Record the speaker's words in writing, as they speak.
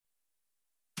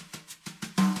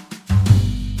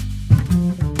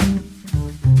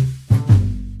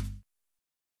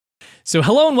So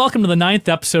hello and welcome to the 9th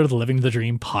episode of the Living the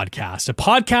Dream podcast, a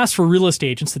podcast for real estate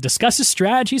agents that discusses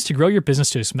strategies to grow your business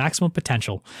to its maximum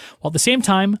potential, while at the same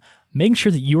time, making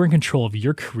sure that you are in control of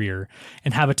your career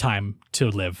and have a time to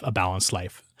live a balanced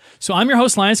life. So I'm your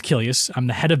host, Linus Kilius. I'm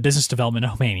the head of business development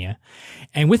at Homania.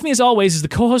 And with me as always is the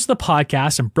co-host of the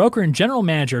podcast and broker and general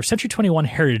manager of Century 21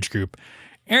 Heritage Group,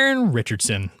 Aaron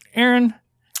Richardson. Aaron,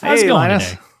 how's it going Linus.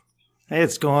 today? Hey,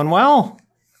 it's going well.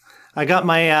 I got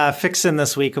my fix in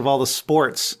this week of all the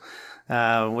sports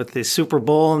with the Super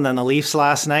Bowl and then the Leafs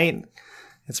last night.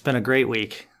 It's been a great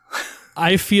week.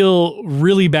 I feel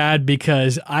really bad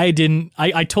because I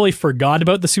totally forgot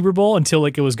about the Super Bowl until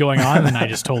it was going on and I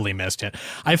just totally missed it.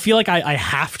 I feel like I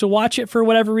have to watch it for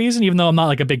whatever reason, even though I'm not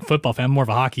like a big football fan, I'm more of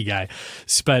a hockey guy.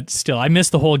 But still, I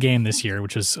missed the whole game this year,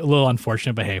 which was a little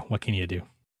unfortunate, but hey, what can you do?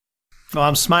 Well,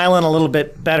 I'm smiling a little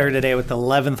bit better today with the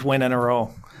 11th win in a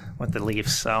row with the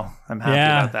Leafs, so I'm happy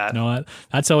about that. No,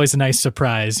 that's always a nice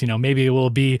surprise. Maybe it will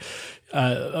be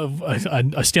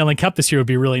a Stanley Cup this year would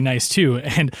be really nice too.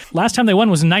 And last time they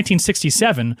won was in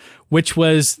 1967, which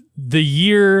was the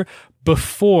year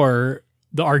before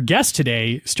our guest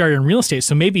today started in real estate.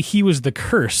 So maybe he was the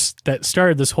curse that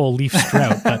started this whole Leafs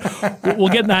drought. But we'll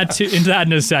get into that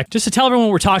in a sec. Just to tell everyone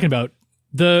what we're talking about,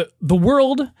 the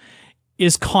world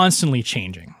is constantly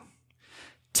changing.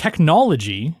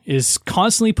 Technology is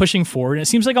constantly pushing forward. And it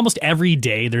seems like almost every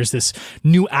day there's this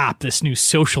new app, this new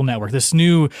social network, this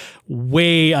new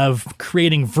way of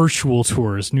creating virtual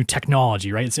tours, new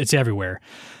technology, right? It's everywhere.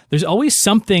 There's always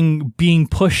something being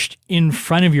pushed in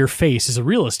front of your face as a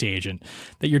real estate agent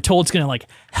that you're told is going to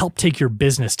help take your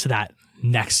business to that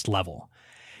next level.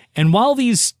 And while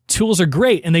these tools are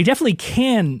great and they definitely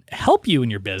can help you in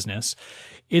your business,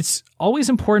 it's always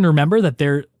important to remember that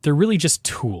they're really just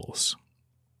tools.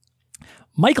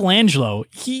 Michelangelo,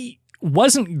 he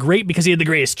wasn't great because he had the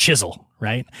greatest chisel,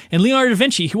 right? And Leonardo da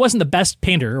Vinci, he wasn't the best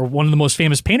painter or one of the most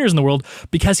famous painters in the world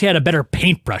because he had a better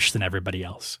paintbrush than everybody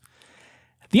else.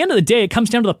 At the end of the day, it comes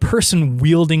down to the person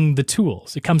wielding the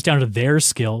tools. It comes down to their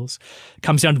skills. It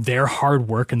comes down to their hard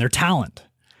work and their talent.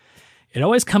 It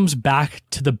always comes back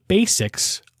to the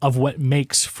basics of what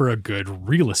makes for a good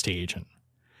real estate agent.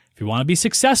 If you want to be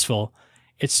successful,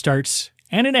 it starts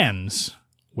and it ends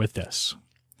with this.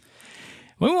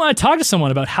 When we want to talk to someone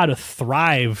about how to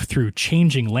thrive through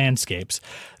changing landscapes,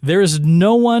 there is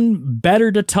no one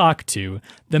better to talk to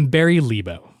than Barry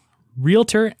Lebow,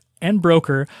 realtor and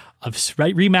broker of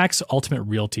RE/MAX Ultimate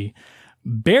Realty.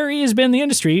 Barry has been in the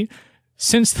industry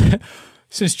since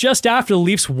just after the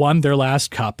Leafs won their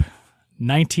last cup,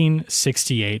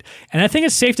 1968. And I think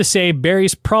it's safe to say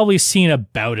Barry's probably seen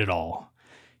about it all.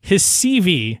 His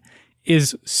CV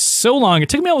is so long, it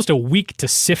took me almost a week to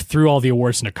sift through all the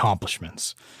awards and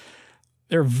accomplishments.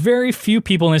 There are very few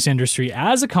people in this industry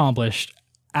as accomplished,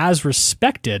 as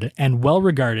respected, and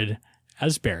well-regarded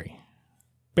as Barry.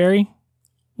 Barry,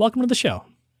 welcome to the show.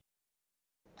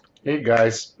 Hey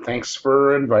guys, thanks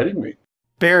for inviting me.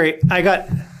 Barry,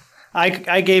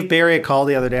 I gave Barry a call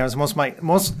the other day. It was my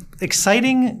most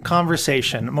exciting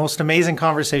conversation, most amazing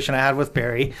conversation I had with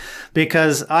Barry,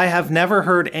 because I have never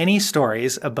heard any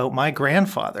stories about my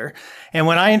grandfather. And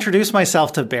when I introduced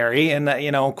myself to Barry, and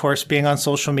of course, being on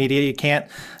social media, you can't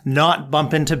not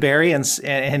bump into Barry and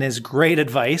his great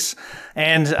advice.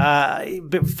 And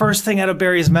first thing out of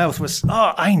Barry's mouth was,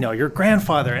 "Oh, I know your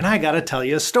grandfather, and I got to tell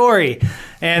you a story."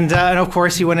 And of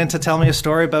course, he went in to tell me a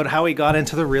story about how he got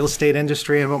into the real estate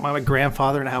industry and about my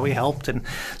grandfather and how he helped. And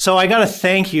so I got to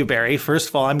thank you, Barry. First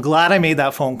of all, I'm glad I made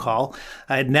that phone call.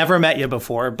 I had never met you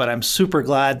before, but I'm super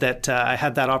glad that I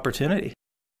had that opportunity.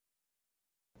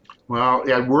 Well,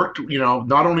 I worked,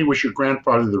 not only was your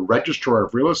grandfather the registrar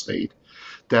of real estate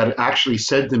that actually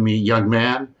said to me, "Young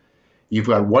man, you've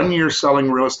got 1 year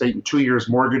selling real estate and 2 years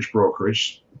mortgage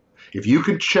brokerage. If you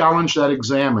could challenge that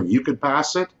exam and you could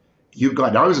pass it,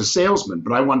 I was a salesman,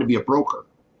 but I wanted to be a broker."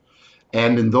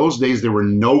 And in those days, there were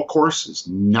no courses,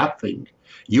 nothing.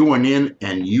 You went in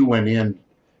and you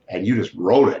just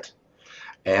wrote it.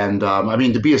 And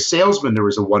to be a salesman, there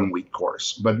was a 1 week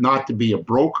course, but not to be a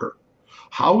broker.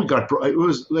 It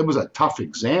was a tough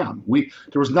exam.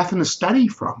 There was nothing to study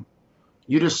from.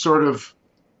 You just sort of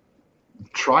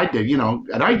tried to,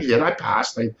 and I did. I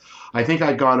passed. I think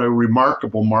I got a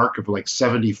remarkable mark of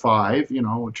 75,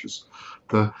 which is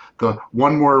the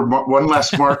one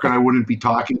less mark, and I wouldn't be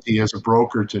talking to you as a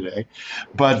broker today.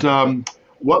 But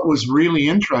what was really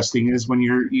interesting is when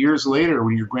years later,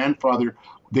 when your grandfather,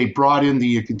 they brought in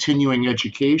the continuing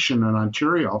education in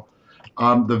Ontario,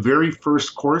 The very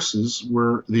first courses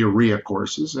were the AREA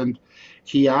courses, and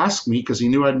he asked me because he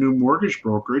knew I knew mortgage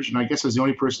brokerage, and I guess I was the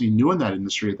only person he knew in that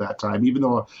industry at that time. Even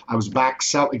though I was back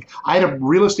selling, I had a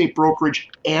real estate brokerage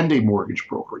and a mortgage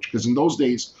brokerage because in those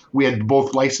days we had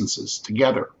both licenses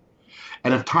together.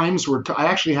 And if times were, I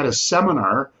actually had a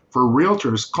seminar for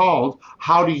realtors called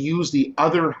 "How to Use the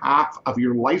Other Half of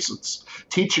Your License,"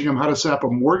 teaching them how to set up a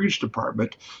mortgage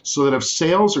department so that if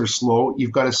sales are slow,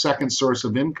 you've got a second source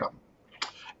of income.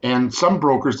 And some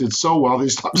brokers did so well they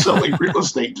stopped selling real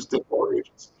estate, just did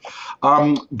mortgages.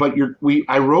 But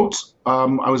I wrote.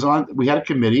 I was on. We had a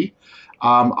committee.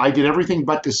 I did everything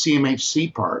but the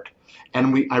CMHC part,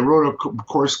 and I wrote a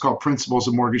course called Principles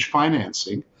of Mortgage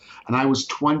Financing, and I was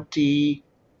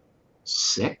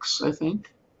 26, I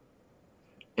think.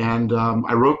 And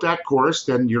I wrote that course.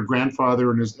 Then your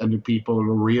grandfather and the people at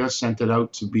AREA sent it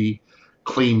out to be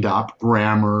cleaned up,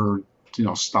 grammar,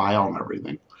 style, and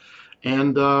everything.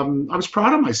 And I was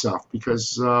proud of myself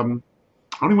because I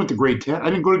only went to grade 10.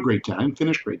 I didn't go to grade 10. I didn't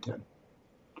finish grade 10.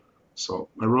 So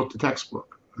I wrote the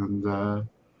textbook, and it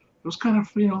was kind of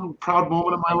a proud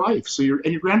moment of my life. So your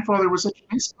grandfather was such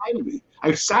a nice guy to me.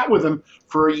 I sat with him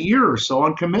for a year or so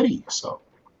on committee. So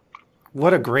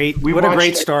what a great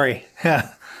story.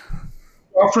 Yeah.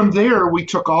 Well, from there we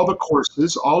took all the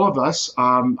courses, all of us.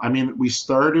 We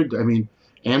started.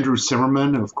 Andrew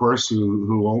Zimmerman, of course,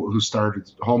 who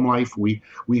started Home Life. We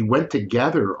went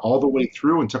together all the way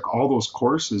through and took all those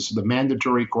courses, the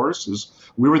mandatory courses.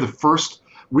 We were the first.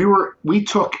 We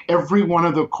took every one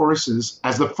of the courses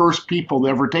as the first people to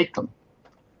ever take them.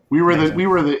 We were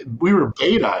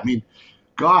beta.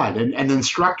 God, and the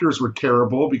instructors were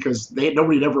terrible because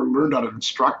nobody had ever learned how to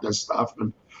instruct this stuff.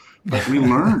 But we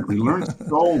learned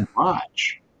so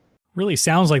much. Really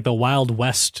sounds like the Wild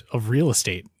West of real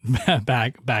estate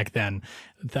back then,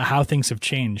 how things have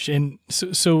changed. And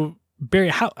so Barry,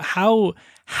 how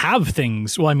have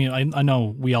things, well, I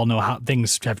know we all know how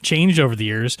things have changed over the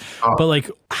years, but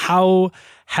how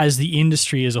has the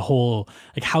industry as a whole,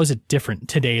 how is it different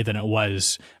today than it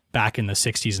was back in the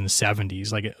 60s and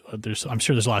 70s? I'm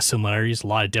sure there's a lot of similarities, a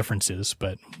lot of differences,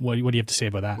 but what do you have to say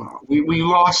about that? Well, we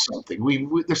lost something.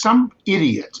 There's some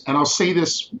idiot, and I'll say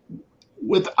this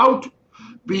without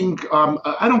being,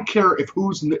 I don't care if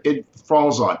it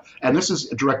falls on, and this is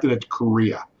directed at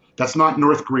Korea. That's not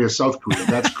North Korea, South Korea.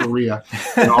 That's Korea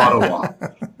and Ottawa.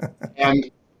 And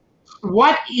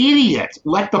what idiot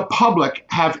let the public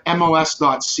have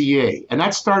MLS.ca? And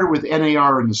that started with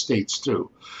NAR in the States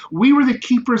too. We were the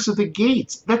keepers of the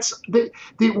gates. That's the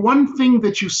one thing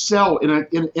that you sell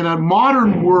in a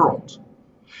modern world.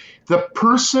 The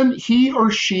person, he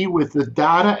or she with the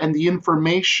data and the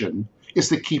information, is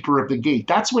the keeper of the gate.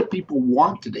 That's what people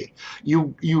want today.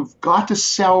 You've got to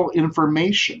sell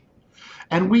information.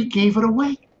 And we gave it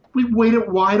away. We laid it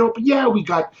wide open. Yeah, we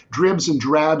got dribs and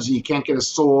drabs and you can't get it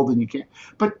sold and you can't.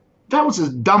 But that was the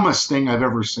dumbest thing I've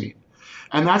ever seen.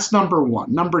 And that's number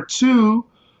one. Number two,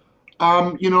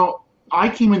 I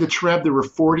came into TREB, there were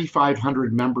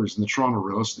 4,500 members in the Toronto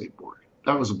Real Estate Board.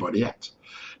 That was about it.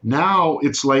 Now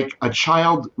it's like a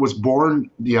child was born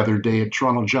the other day at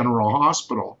Toronto General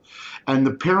Hospital, and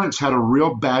the parents had a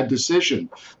real bad decision.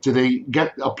 Do they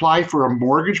apply for a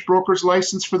mortgage broker's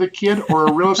license for the kid or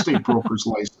a real estate broker's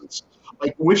license?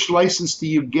 Which license do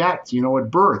you get,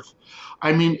 at birth?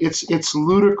 It's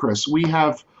ludicrous. We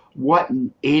have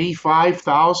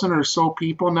 85,000 or so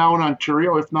people now in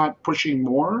Ontario, if not pushing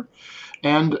more,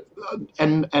 and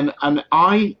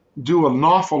I do an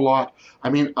awful lot.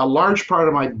 A large part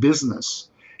of my business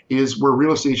is where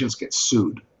real estate agents get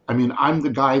sued. I'm the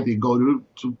guy they go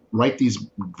to write these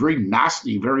very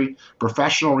nasty, very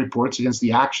professional reports against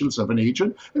the actions of an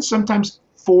agent, and sometimes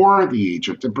for the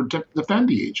agent to defend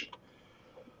the agent.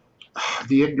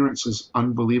 The ignorance is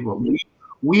unbelievable.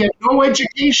 We had no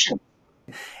education.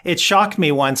 It shocked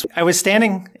me once. I was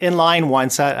standing in line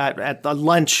once at the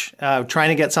lunch trying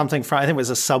to get something from, I think it was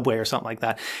a Subway or something like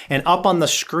that. And up on the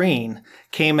screen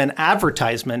came an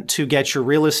advertisement to get your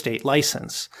real estate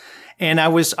license. And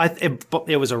it was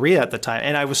AREA at the time.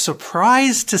 And I was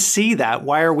surprised to see that.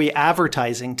 Why are we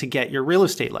advertising to get your real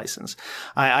estate license?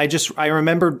 I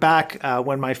remembered back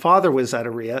when my father was at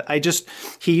AREA,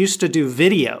 he used to do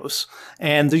videos.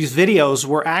 And these videos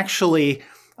were actually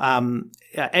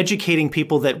educating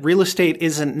people that real estate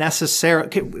isn't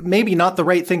necessarily, maybe not the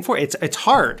right thing for it. It's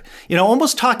hard,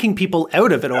 almost talking people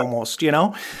out of it almost,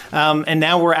 and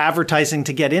now we're advertising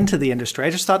to get into the industry. I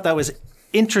just thought that was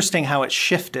interesting how it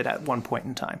shifted at one point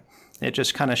in time. It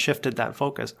just kind of shifted that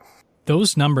focus.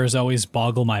 Those numbers always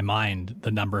boggle my mind,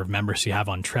 the number of members you have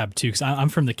on TREB too, because I'm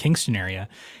from the Kingston area.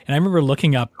 And I remember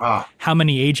looking up how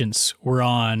many agents were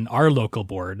on our local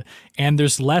board, and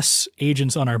there's less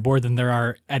agents on our board than there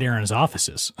are at Aaron's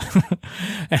offices.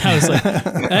 And I was like,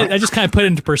 I just kind of put it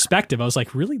into perspective. I was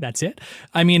like, really, that's it?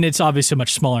 I mean, it's obviously a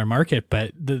much smaller market,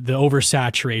 but the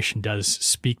oversaturation does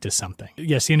speak to something.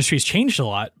 Yes, the industry's changed a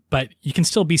lot, but you can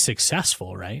still be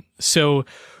successful, right? So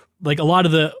like a lot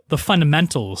of the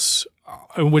fundamentals,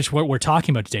 which what we're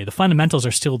talking about today, the fundamentals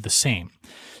are still the same.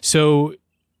 So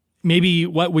maybe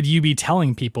what would you be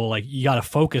telling people, like, you got to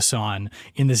focus on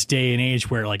in this day and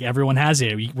age where like everyone has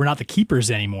it, we're not the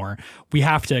keepers anymore. We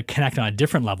have to connect on a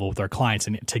different level with our clients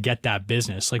and to get that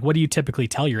business. Like, what do you typically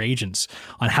tell your agents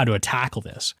on how to tackle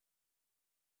this?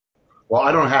 Well,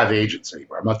 I don't have agents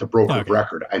anymore. I'm not the broker of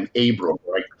record. I'm a broker.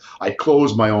 I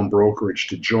closed my own brokerage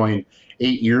to join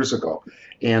 8 years ago,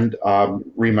 and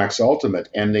Remax Ultimate.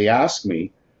 And they asked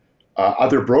me,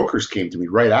 other brokers came to me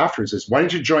right after and says, why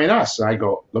didn't you join us? And I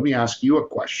go, let me ask you a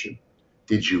question.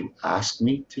 Did you ask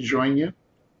me to join you?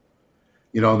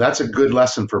 You know, that's a good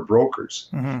lesson for brokers.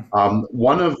 Mm-hmm.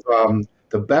 One of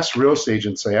the best real estate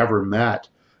agents I ever met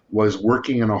was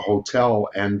working in a hotel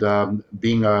and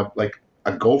being a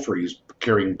gopher. He was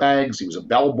carrying bags. He was a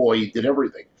bellboy. He did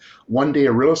everything. One day,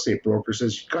 a real estate broker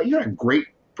says, you got a great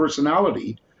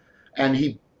personality. And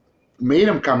he made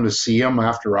him come to see him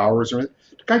after hours. The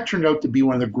guy turned out to be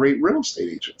one of the great real estate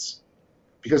agents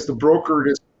because the broker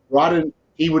just brought in,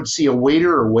 he would see a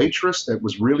waiter or waitress that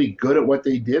was really good at what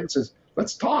they did and says,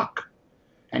 let's talk.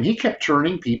 And he kept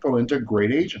turning people into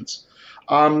great agents.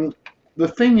 The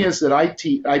thing is that I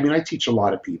teach a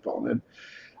lot of people, and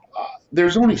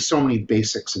there's only so many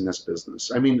basics in this business.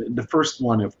 I mean, the first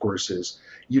one, of course, is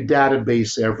you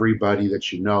database everybody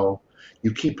that you know.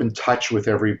 You keep in touch with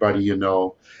everybody you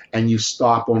know, and you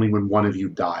stop only when one of you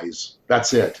dies.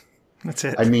 That's it. That's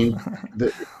it. I mean,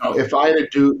 if I had to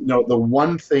do, the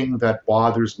one thing that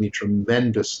bothers me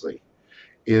tremendously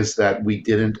is that we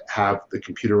didn't have the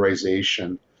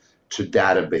computerization to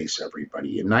database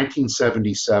everybody. In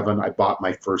 1977, I bought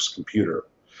my first computer.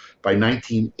 By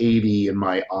 1980, in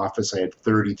my office, I had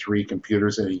 33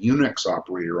 computers and a Unix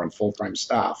operator on full-time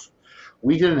staff.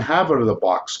 We didn't have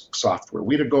out-of-the-box software.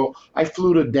 I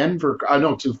flew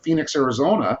to Phoenix,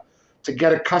 Arizona to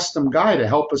get a custom guy to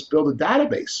help us build a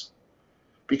database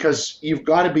because you've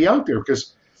got to be out there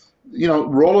because,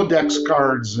 Rolodex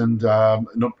cards and,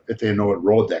 if they know what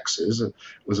Rolodex is, it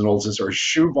was an old system, or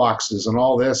shoe boxes and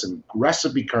all this and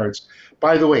recipe cards.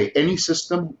 By the way, any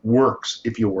system works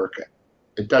if you work it.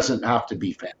 It doesn't have to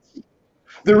be fancy.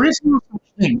 There is no such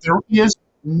thing. There is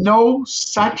no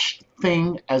such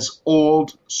thing as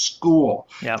old school.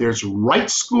 Yep. There's right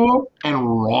school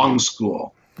and wrong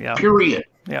school. Yep. Period.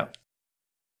 Yeah.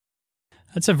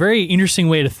 That's a very interesting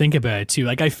way to think about it too.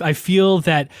 Like I feel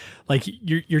that like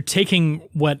you're taking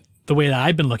the way that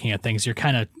I've been looking at things, you're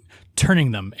kind of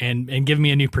turning them and giving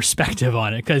me a new perspective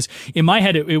on it. Because in my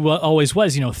head, it always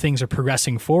was, things are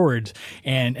progressing forward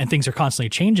and things are constantly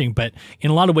changing. But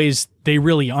in a lot of ways, they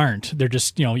really aren't. They're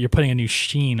just, you're putting a new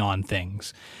sheen on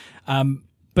things.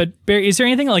 But Barry, is there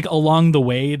anything like along the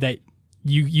way that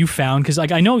you found? Because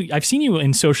like I know I've seen you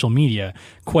in social media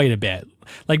quite a bit.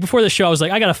 Like before the show, I was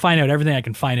like, I got to find out everything I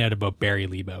can find out about Barry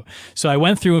Lebow. So I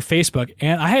went through Facebook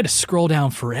and I had to scroll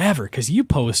down forever because you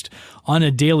post on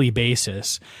a daily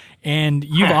basis. And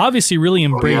you've obviously really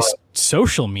embraced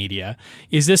social media.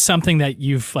 Is this something that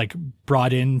you've like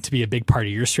brought in to be a big part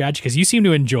of your strategy? Because you seem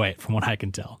to enjoy it from what I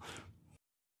can tell.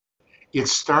 It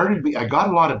started, I got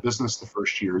a lot of business the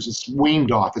first years. It's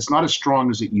waned off. It's not as strong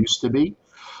as it used to be.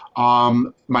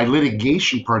 My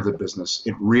litigation part of the business,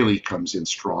 it really comes in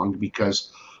strong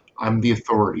because I'm the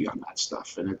authority on that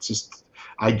stuff. And it's just,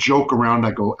 I joke around.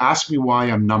 I go, ask me why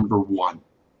I'm number one.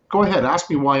 Go ahead.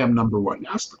 Ask me why I'm number one.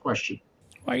 Ask the question.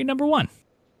 Why are you number one?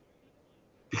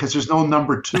 Because there's no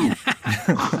number two.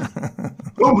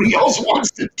 Nobody else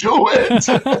wants to do it.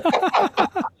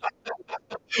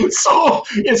 So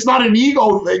it's not an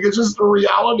ego thing. It's just a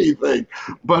reality thing.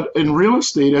 But in real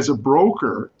estate, as a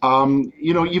broker,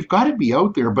 you've got to be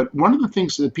out there. But one of the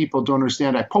things that people don't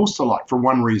understand, I post a lot for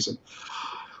one reason.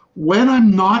 When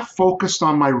I'm not focused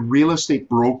on my real estate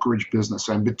brokerage business,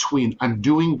 I'm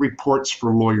doing reports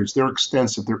for lawyers. They're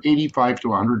extensive. They're 85 to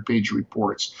 100-page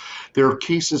reports. There are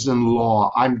cases in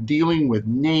law. I'm dealing with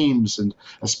names, and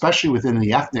especially within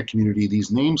the ethnic community, these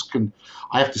names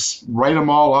I have to write them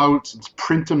all out,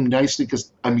 print them nicely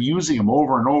because I'm using them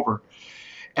over and over.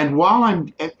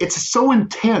 And it's so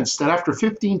intense that after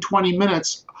 15, 20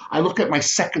 minutes, I look at my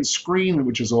second screen,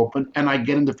 which is open, and I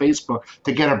get into Facebook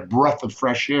to get a breath of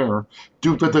fresh air,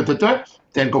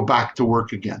 then go back to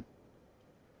work again.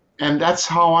 And that's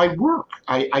how I work.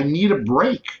 I need a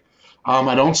break.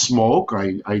 I don't smoke.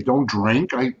 I don't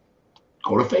drink. I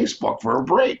go to Facebook for a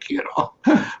break,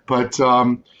 But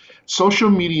social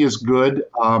media is good.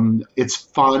 It's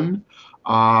fun.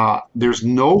 There's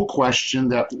no question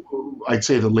that I'd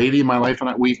say the lady in my life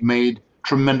and we've made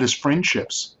tremendous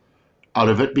friendships out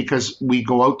of it because we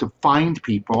go out to find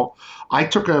people. I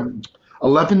took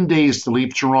 11 days to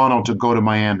leave Toronto to go to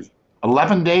Miami.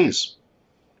 11 days.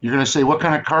 You're going to say, what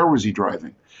kind of car was he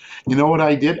driving? You know what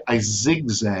I did? I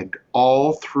zigzagged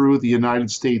all through the United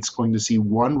States, going to see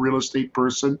one real estate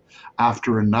person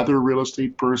after another real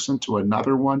estate person to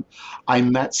another one. I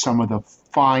met some of the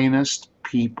finest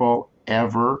people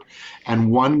ever.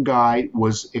 And one guy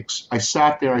I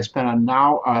sat there, I spent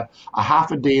a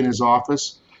half a day in his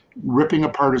office, ripping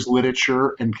apart his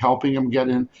literature and helping him get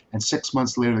in. And 6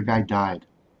 months later, the guy died.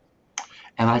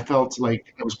 And I felt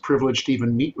like I was privileged to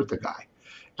even meet with the guy.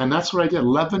 And that's what I did,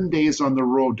 11 days on the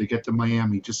road to get to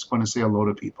Miami, just want to say hello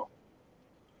to people.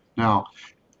 Now,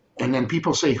 and then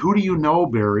people say, who do you know,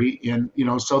 Barry, in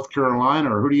South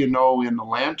Carolina, or who do you know in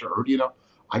Atlanta, or who do you know?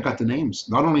 I got the names.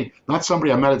 Not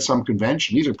somebody I met at some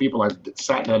convention. These are people I've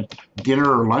sat and had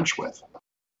dinner or lunch with.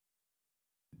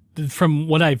 From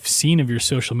what I've seen of your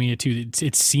social media too,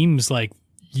 it seems like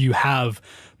you have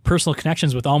personal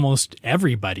connections with almost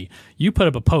everybody. You put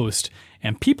up a post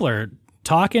and people are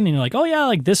talking and you're like, oh yeah,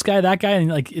 like this guy, that guy. And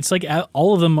like, it's like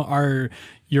all of them are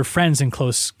your friends and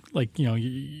close, like,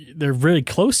 they're really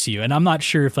close to you. And I'm not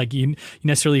sure if like you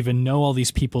necessarily even know all these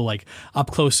people like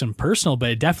up close and personal,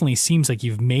 but it definitely seems like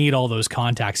you've made all those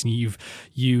contacts and you've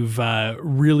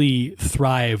really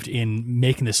thrived in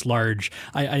making this large,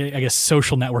 I guess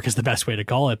social network is the best way to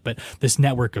call it, but this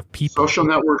network of people. Social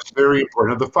network's very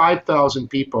important. Of the 5,000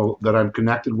 people that I'm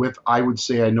connected with, I would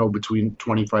say I know between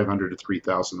 2,500 to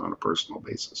 3,000 on a personal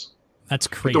basis. That's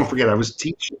crazy. But don't forget, I was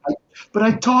teaching, but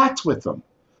I taught with them.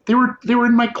 They were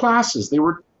in my classes. They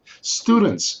were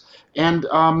students, and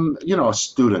a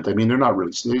student. I mean, they're not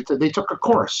really. They took a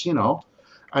course.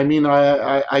 I mean,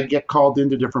 I get called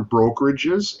into different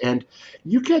brokerages, and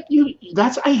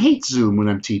I hate Zoom when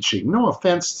I'm teaching. No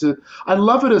offense to. I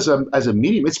love it as a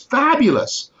medium. It's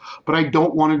fabulous, but I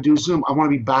don't want to do Zoom. I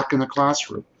want to be back in the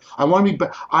classroom.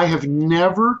 I have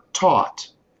never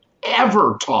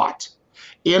ever taught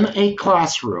in a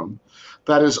classroom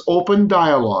that is open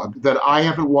dialogue that I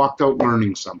haven't walked out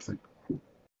learning something.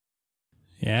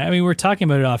 Yeah, I mean, we're talking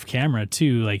about it off camera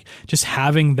too. Like just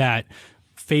having that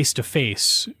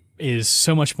face-to-face is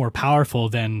so much more powerful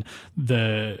than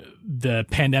the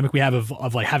pandemic we have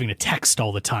of like having to text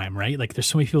all the time, right? Like there's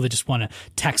so many people that just want to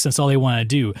text. That's all they want to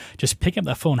do. Just picking up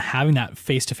that phone, having that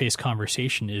face-to-face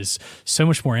conversation is so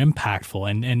much more impactful.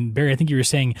 And Barry, I think you were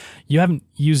saying you haven't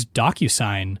used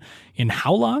DocuSign in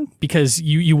how long? Because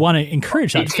you want to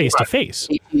encourage that face-to-face.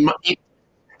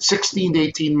 16 to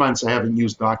 18 months, I haven't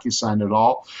used DocuSign at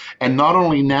all. And not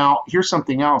only now, here's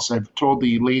something else I've told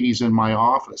the ladies in my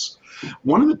office.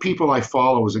 One of the people I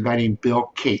follow is a guy named Bill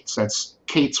Cates. That's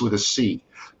Cates with a C.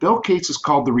 Bill Cates is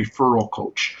called the referral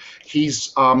coach.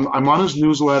 I'm on his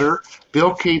newsletter.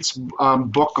 Bill Cates'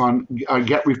 book on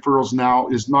Get Referrals Now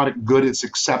is not good. It's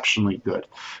exceptionally good.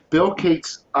 Bill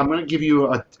Cates, I'm going to give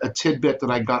you a tidbit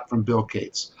that I got from Bill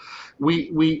Cates.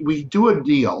 We do a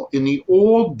deal. In the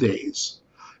old days,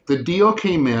 the deal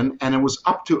came in and it was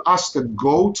up to us to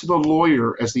go to the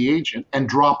lawyer as the agent and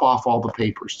drop off all the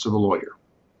papers to the lawyer.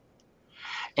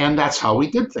 And that's how we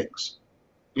did things.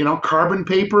 Carbon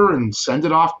paper and send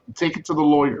it off, take it to the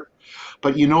lawyer.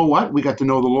 But you know what? We got to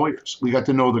know the lawyers. We got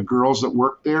to know the girls that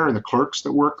work there and the clerks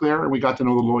that work there, and we got to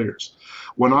know the lawyers.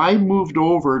 When I moved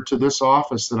over to this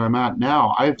office that I'm at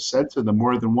now, I've said to them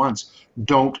more than once,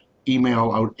 don't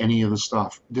email out any of the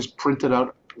stuff. Just print it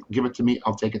out, give it to me,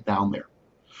 I'll take it down there.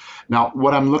 Now,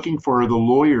 what I'm looking for are the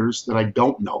lawyers that I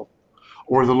don't know,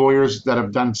 or the lawyers that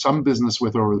I've done some business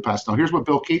with over the past. Now, here's what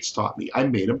Bill Cates taught me. I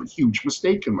made a huge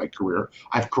mistake in my career.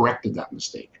 I've corrected that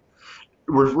mistake.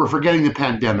 We're forgetting the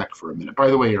pandemic for a minute. By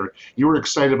the way, Eric, you were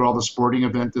excited about the sporting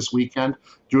event this weekend.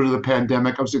 Due to the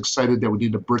pandemic, I was excited that we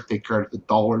needed a birthday card at the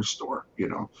dollar store.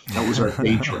 That was our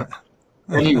day trip.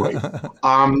 Anyway,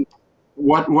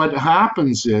 what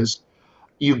happens is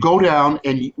you go down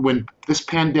and when this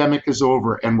pandemic is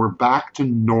over and we're back to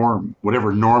norm,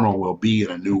 whatever normal will be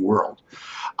in a new world,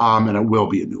 and it will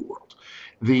be a new world.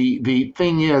 The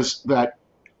thing is that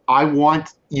I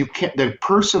want you can't the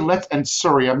person let's and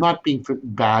sorry, I'm not being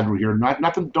bad here.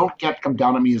 Nothing. Don't get come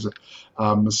down on me as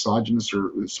a misogynist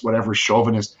or whatever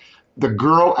chauvinist. The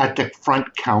girl at the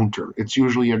front counter. It's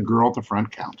usually a girl at the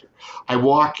front counter. I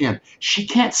walk in. She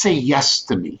can't say yes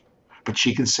to me, but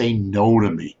she can say no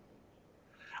to me.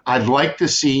 I'd like to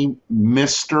see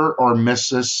Mr. or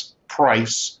Mrs.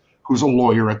 Price, who's a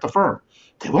lawyer at the firm.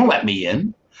 They won't let me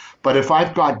in. But if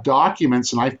I've got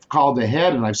documents and I've called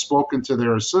ahead and I've spoken to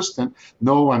their assistant,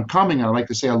 no, I'm coming, and I'd like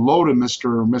to say hello to Mr.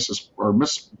 or Mrs. or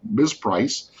Ms.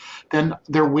 Price, then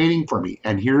they're waiting for me.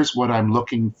 And here's what I'm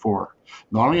looking for.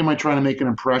 Not only am I trying to make an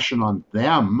impression on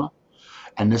them,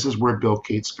 and this is where Bill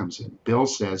Cates comes in. Bill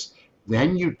says,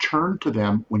 then you turn to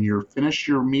them when you're finished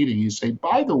your meeting, you say,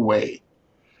 by the way,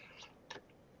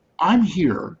 I'm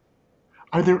here.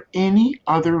 Are there any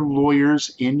other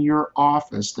lawyers in your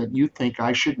office that you think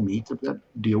I should meet to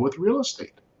deal with real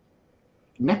estate?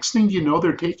 Next thing you know,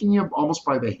 they're taking you almost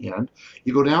by the hand.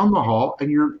 You go down the hall and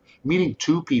you're meeting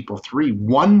 2 people, 3,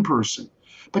 1 person.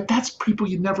 But that's people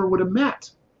you never would have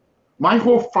met. My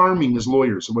whole farming is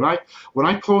lawyers. When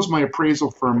I closed my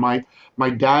appraisal firm, my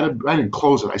data, I didn't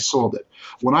close it, I sold it.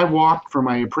 When I walked for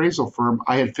my appraisal firm,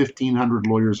 I had 1,500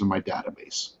 lawyers in my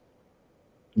database.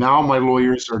 Now my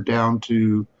lawyers are down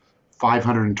to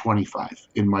 525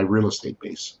 in my real estate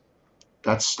base.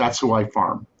 That's who I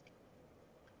farm.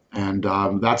 And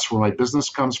that's where my business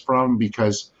comes from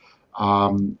because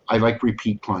I like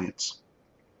repeat clients.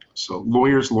 So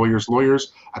lawyers,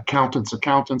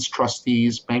 accountants,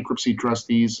 trustees, bankruptcy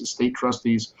trustees, estate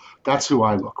trustees. That's who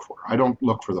I look for. I don't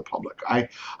look for the public.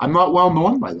 I'm not well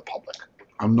known by the public.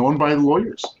 I'm known by the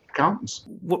lawyers, accountants.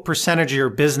 What percentage of your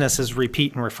business is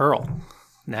repeat and referral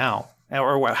now?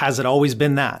 Or has it always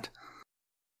been that?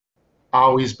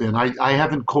 Always been.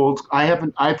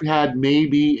 I've had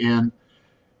maybe in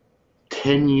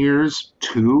 10 years,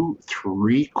 2,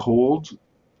 3 colds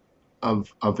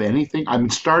of anything. I'm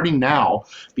starting now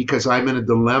because I'm in a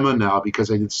dilemma now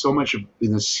because I did so much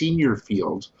in the senior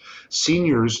field.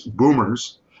 Seniors,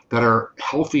 boomers, that are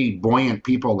healthy, buoyant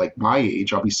people like my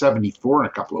age. I'll be 74 in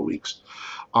a couple of weeks.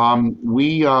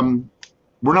 We're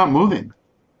not moving.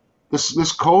 This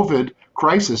COVID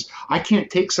crisis, I can't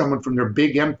take someone from their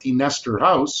big empty nester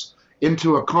house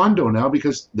into a condo now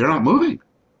because they're not moving.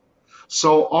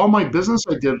 So all my business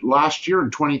I did last year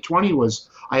in 2020 was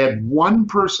I had one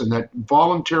person that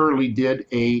voluntarily did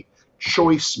a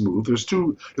choice move. There's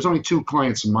only 2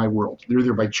 clients in my world. They're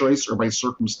either by choice or by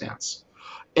circumstance.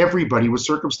 Everybody was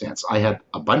circumstance. I had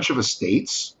a bunch of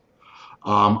estates.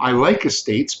 I like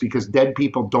estates because dead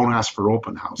people don't ask for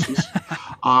open houses.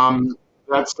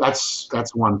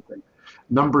 That's one thing.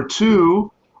 Number 2,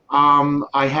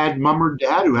 I had mom or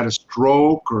dad who had a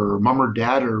stroke, or mom or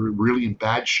dad are really in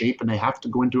bad shape and they have to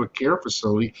go into a care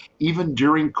facility. Even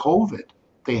during COVID,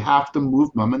 they have to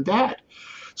move mom and dad.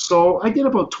 So I did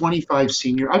about 25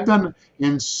 senior.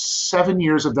 In 7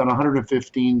 years, I've done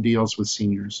 115 deals with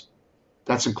seniors.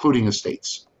 That's including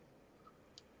estates.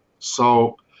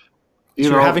 So,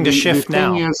 you're having to shift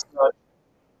now.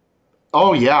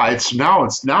 Oh yeah, it's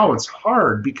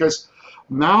hard because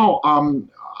now, I'm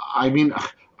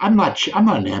not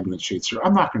an ambulance chaser.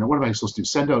 I'm not going to, what am I supposed to do?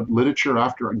 Send out literature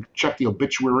after and check the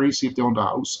obituary, see if they owned a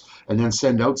house, and then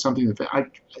send out something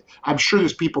I'm sure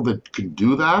there's people that can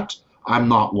do that. I'm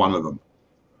not one of them.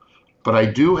 But I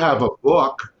do have a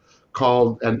book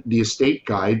called The Estate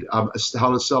Guide,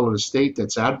 How to Sell an Estate,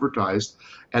 that's advertised,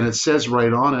 and it says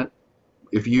right on it,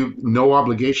 no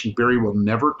obligation, Barry will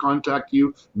never contact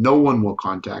you. No one will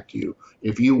contact you.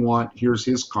 If you want, here's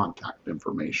his contact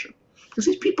information. Because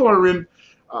these people are in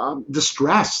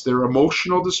distress. They're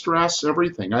emotional distress,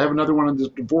 everything. I have another one on the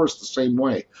divorce the same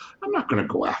way. I'm not going to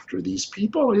go after these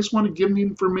people. I just want to give them the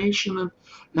information,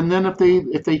 and then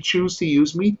if they choose to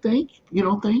use me, thank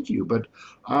you. But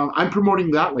I'm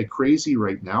promoting that like crazy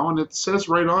right now, and it says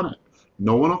right on it,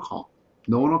 no one will call.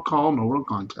 No one will call. No one will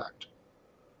contact.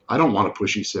 I don't want a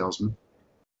pushy salesman.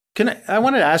 I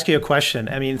wanted to ask you a question.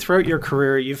 I mean, throughout your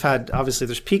career, you've had, obviously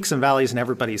there's peaks and valleys in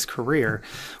everybody's career.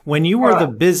 When you were the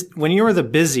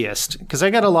busiest, because I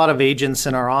got a lot of agents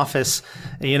in our office,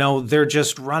 they're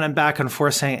just running back and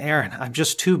forth saying, Aaron, I'm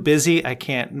just too busy. I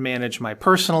can't manage my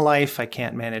personal life. I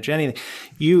can't manage anything.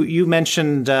 You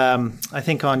mentioned, I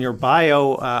think on your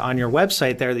bio, on your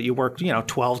website there, that you worked,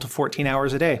 12 to 14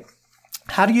 hours a day.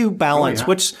 How do you balance?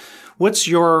 Oh, yeah. What's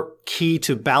your key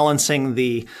to balancing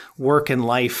the work and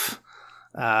life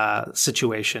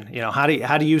situation? How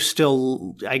do you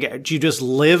still? Do you just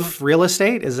live real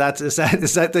estate? Is that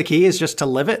the key? Is just to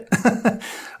live it,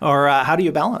 or how do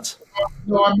you balance?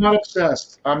 No, I'm not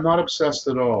obsessed. I'm not obsessed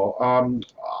at all.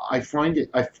 I find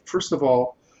it. First of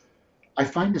all, I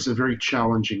find this a very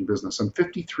challenging business. I'm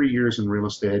 53 years in real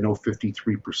estate. I know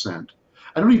 53%.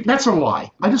 I don't even, that's a lie.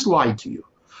 I just lied to you.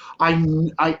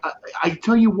 I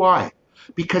tell you why.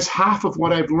 Because half of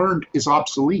what I've learned is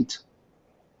obsolete.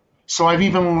 So I've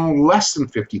even learned less than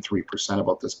 53%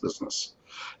 about this business.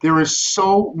 There is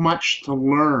so much to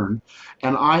learn,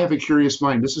 and I have a curious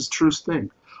mind. This is the truest thing.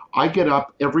 I get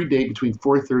up every day between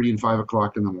 4:30 and 5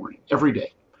 o'clock in the morning, every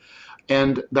day.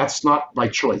 And that's not by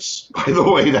choice, by the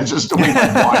way. That's just the way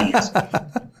my body is.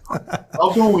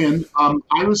 I'll go in.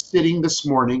 I was sitting this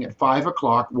morning at 5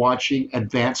 o'clock watching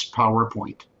advanced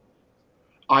PowerPoint.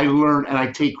 I learn and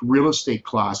I take real estate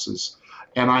classes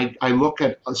and I look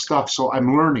at stuff. So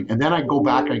I'm learning. And then I go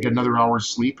back, I get another hour's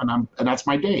sleep and that's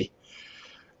my day.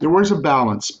 There was a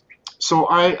balance. So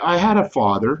I had a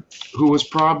father who was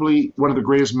probably one of the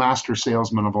greatest master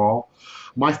salesmen of all.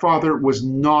 My father was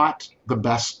not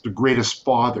the greatest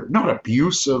father, not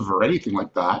abusive or anything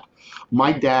like that.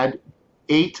 My dad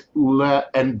ate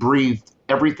and breathed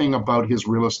everything about his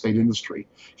real estate industry.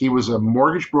 He was a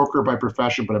mortgage broker by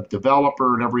profession, but a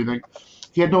developer and everything.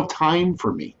 He had no time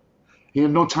for me. He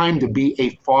had no time to be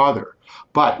a father.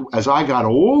 But as I got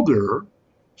older,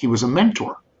 he was a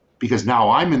mentor because now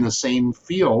I'm in the same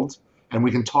field and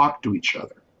we can talk to each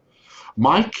other.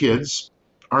 My kids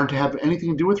aren't to have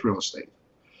anything to do with real estate.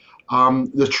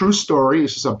 The true story,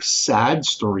 this is a sad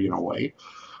story in a way.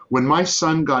 When my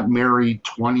son got married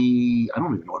I don't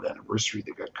even know what anniversary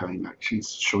they got coming up. She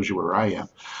shows you where I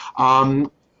am.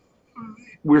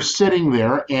 We're sitting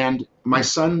there and my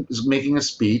son is making a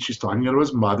speech. He's talking to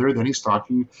his mother. Then he's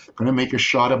going to make a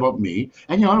shot about me.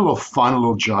 And, a little fun, a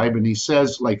little jibe. And he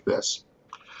says like this,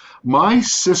 my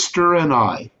sister and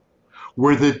I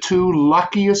were the two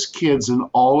luckiest kids in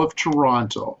all of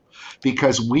Toronto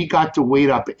because we got to wait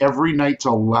up every night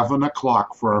till 11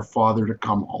 o'clock for our father to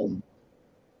come home.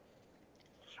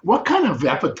 What kind of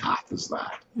epitaph is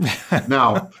that?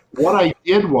 Now, what I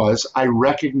did was I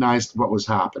recognized what was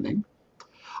happening.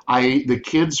 The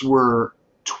kids were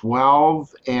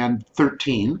 12 and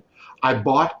 13. I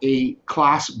bought a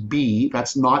Class B,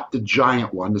 that's not the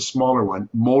giant one, the smaller one,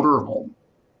 motorhome.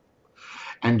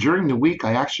 And during the week,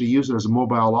 I actually used it as a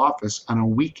mobile office. And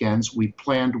on weekends, we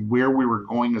planned where we were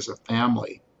going as a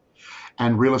family.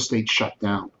 And real estate shut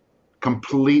down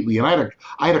completely. And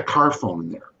I had a car phone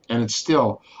in there. And it's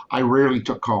still, I rarely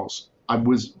took calls.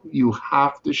 You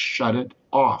have to shut it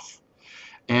off.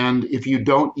 And if you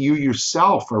don't, you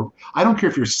yourself, or I don't care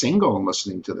if you're single and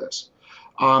listening to this,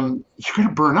 you're going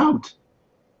to burn out.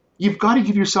 You've got to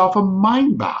give yourself a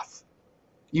mind bath.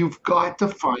 You've got to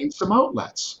find some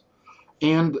outlets.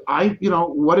 And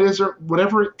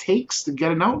whatever it takes to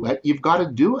get an outlet, you've got to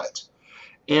do it.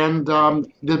 And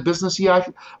the business,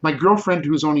 my girlfriend,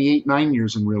 who's only 8-9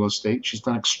 years in real estate, she's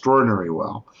done extraordinarily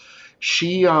well.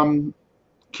 She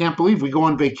can't believe we go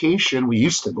on vacation. We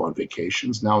used to go on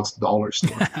vacations. Now it's dollar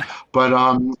store.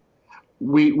 But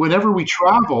whenever we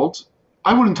traveled,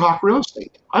 I wouldn't talk real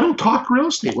estate. I don't talk real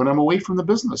estate when I'm away from the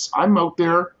business. I'm out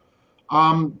there.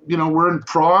 We're in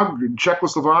Prague, Czech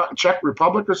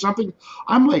Republic or something.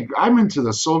 I'm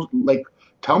into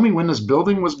tell me when this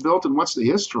building was built and what's the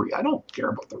history. I don't care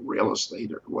about the real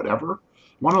estate or whatever.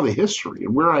 I want to know the history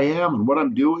and where I am and what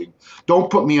I'm doing.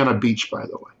 Don't put me on a beach, by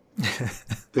the way.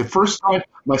 The first time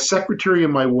my secretary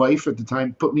and my wife at the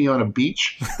time put me on a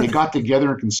beach, they got together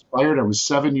and conspired. I was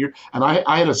 7 years, and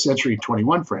I had a Century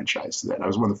 21 franchise then. I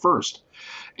was one of the first.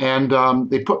 And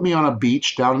they put me on a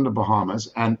beach down in the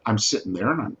Bahamas, and I'm sitting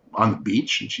there, and I'm on the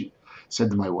beach, and she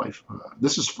said to my wife,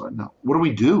 this is fun. Now, what do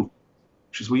we do?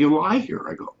 She says, well, you lie here.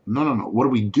 I go, no. What do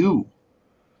we do?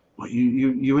 Well,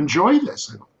 you enjoy this.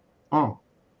 I go, oh.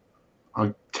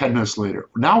 10 minutes later,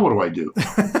 now what do I do?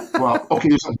 Well, okay,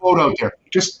 there's a boat out there.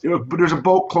 But there's a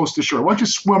boat close to shore. Why don't you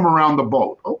swim around the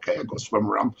boat? Okay, I go swim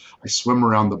around. I swim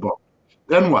around the boat.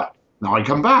 Then what? Now I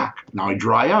come back. Now I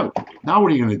dry out. Now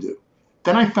what are you going to do?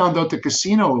 Then I found out the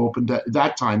casino opened at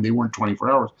that time. They weren't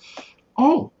 24 hours.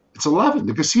 Oh, it's 11.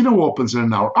 The casino opens in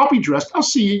an hour. I'll be dressed. I'll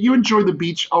see you. You enjoy the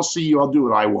beach. I'll see you. I'll do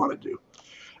what I want to do.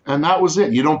 And that was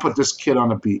it. You don't put this kid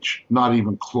on a beach. Not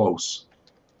even close.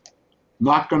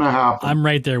 Not going to happen. I'm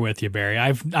right there with you, Barry.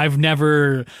 I've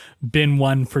never been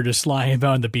one for just lying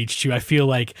about on the beach too. I feel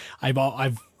like I've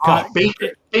got bake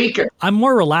it. I'm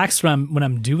more relaxed when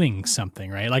I'm doing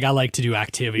something, right? Like I like to do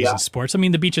activities and sports. I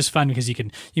mean, the beach is fun because you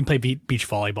can play beach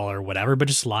volleyball or whatever. But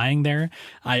just lying there,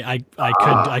 I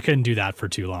couldn't do that for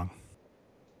too long.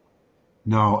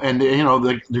 No, and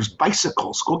there's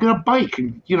bicycles. Go get a bike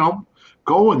and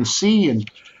go and see. And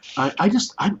I'm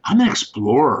an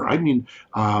explorer. I mean,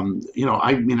 one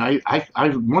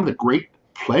of the great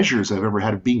pleasures I've ever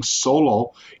had of being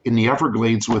solo in the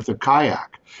Everglades with a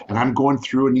kayak. And I'm going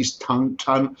through in these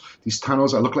these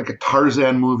tunnels. I look like a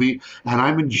Tarzan movie, and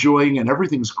I'm enjoying, and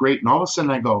everything's great. And all of a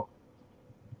sudden I go,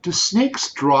 do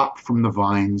snakes drop from the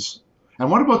vines?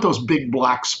 And what about those big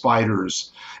black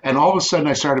spiders? And all of a sudden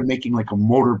I started making like a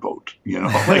motorboat,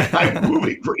 like I'm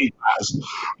moving pretty fast.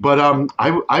 But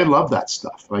I love that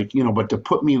stuff. Like, but to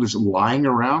put me just lying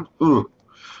around, ugh.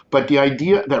 But the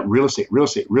idea that real estate,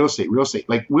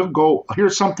 like we'll go,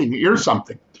 here's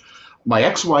something. My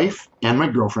ex-wife and my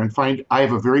girlfriend find I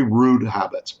have a very rude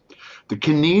habit. The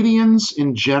Canadians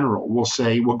in general will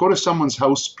say, we'll go to someone's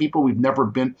house, people we've never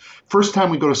been, first time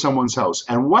we go to someone's house.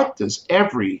 And what does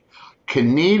every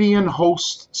Canadian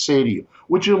host say to you?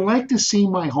 Would you like to see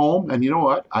my home? And you know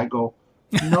what? I go,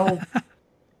 no,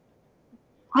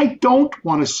 I don't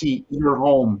want to see your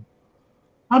home.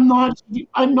 I'm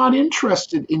not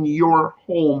interested in your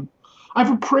home.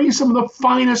 I've appraised some of the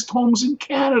finest homes in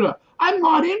Canada. I'm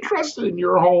not interested in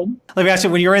your home. Let me ask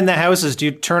you, when you're in the houses, do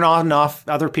you turn on and off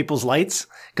other people's lights?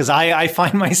 Because I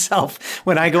find myself,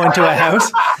 when I go into a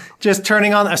house, just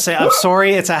turning on, I say, I'm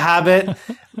sorry, it's a habit.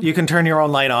 You can turn your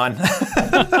own light on.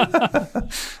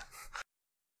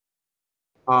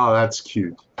 Oh, that's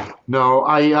cute. No,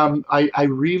 I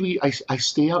really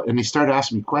stay out, and they start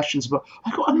asking me questions about.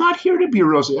 I go, I'm not here to be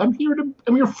rosy. I'm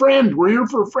your friend. We're here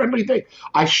for a friendly thing.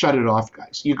 I shut it off,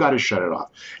 guys. You got to shut it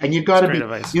off, and you got to be.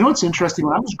 Advice. You know what's interesting?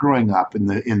 When I was growing up in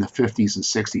the 50s and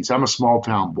 60s, I'm a small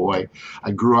town boy.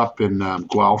 I grew up in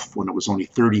Guelph when it was only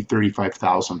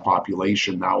 35,000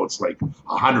 population. Now it's like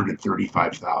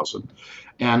 135,000.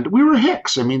 And we were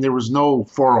hicks. I mean, there was no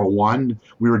 401.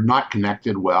 We were not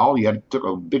connected well. Took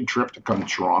a big trip to come to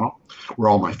Toronto, where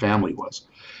all my family was.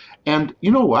 And you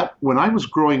know what? When I was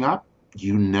growing up,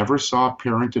 you never saw a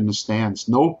parent in the stands.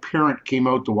 No parent came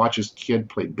out to watch his kid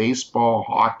play baseball,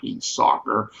 hockey,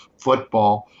 soccer,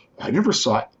 football. I never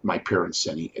saw my parents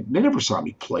they never saw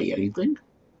me play anything.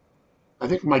 I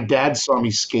think my dad saw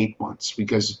me skate once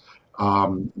because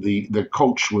the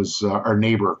coach was our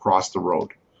neighbor across the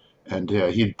road. And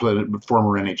he'd played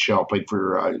former NHL, played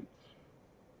for, I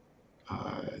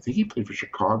think he played for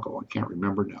Chicago. I can't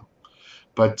remember now.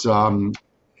 But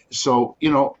so,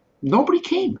 nobody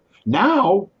came.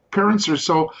 Now parents are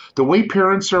the way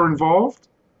parents are involved.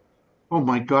 Oh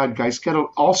my God, guys,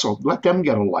 also let them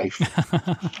get a life.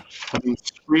 I mean,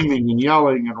 screaming and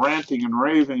yelling and ranting and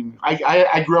raving.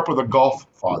 I grew up with a golf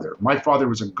father. My father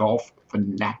was a golf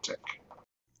fanatic.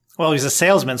 Well, he's a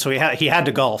salesman, so he had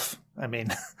to golf. I mean,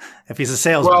 if he's a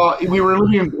salesman. Well, we were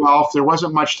living in Guelph. There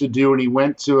wasn't much to do, and he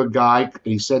went to a guy, and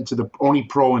he said to the only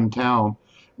pro in town,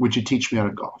 would you teach me how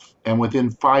to golf? And within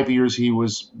 5 years, he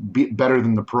was better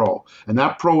than the pro. And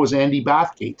that pro was Andy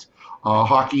Bathgate,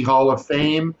 Hockey Hall of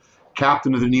Fame,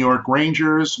 captain of the New York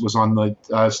Rangers, was on the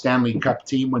Stanley Cup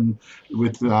team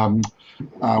with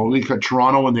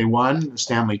Toronto when they won the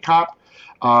Stanley Cup.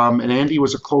 And Andy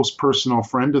was a close personal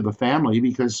friend of the family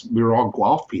because we were all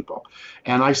Guelph people.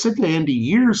 And I said to Andy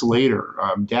years later,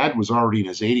 Dad was already in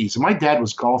his 80s, and my dad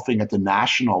was golfing at the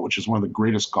National, which is one of the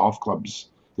greatest golf clubs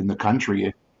in the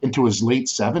country, into his late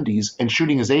 70s and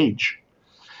shooting his age.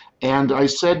 And I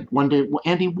said one day, well,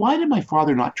 Andy, why did my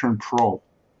father not turn pro?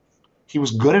 He was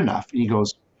good enough. And he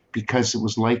goes, because it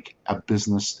was like a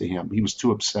business to him. He was too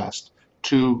obsessed,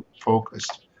 too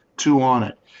focused, too on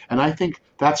it. And I think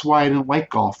that's why I didn't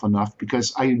like golf enough,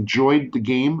 because I enjoyed the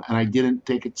game and I didn't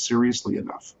take it seriously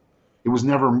enough. It was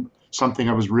never something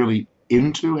I was really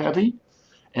into heavy.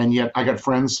 And yet I got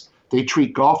friends, they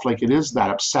treat golf like it is that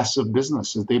obsessive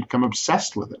business. They become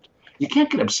obsessed with it. You can't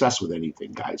get obsessed with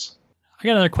anything, guys. I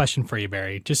got another question for you,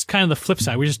 Barry. Just kind of the flip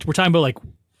side. We're talking about like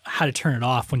how to turn it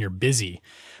off when you're busy.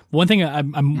 One thing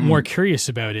I'm more curious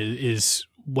about is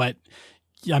what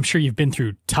I'm sure you've been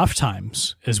through tough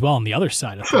times as well on the other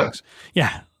side of things.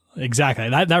 Yeah, exactly.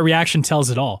 That reaction tells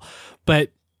it all.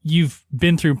 But you've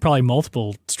been through probably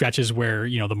multiple stretches where,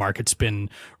 the market's been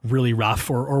really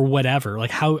rough or whatever. Like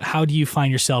how do you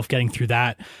find yourself getting through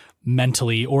that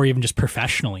mentally or even just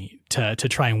professionally to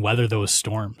try and weather those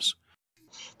storms?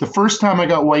 The first time I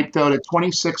got wiped out at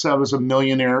 26, I was a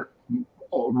millionaire.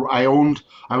 I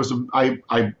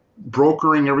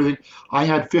brokering everything. I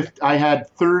had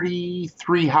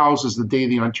 33 houses the day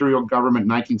the Ontario government in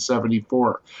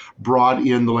 1974 brought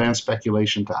in the land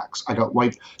speculation tax. I got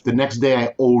wiped. The next day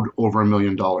I owed over $1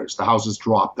 million. The houses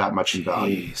dropped that much in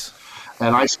value. Jeez.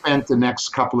 And I spent the next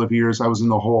couple of years, I was in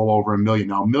the hole over $1 million.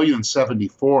 Now,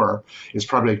 $1,074,000 is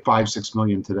probably like $5-6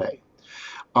 million today.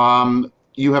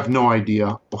 You have no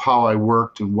idea how I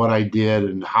worked and what I did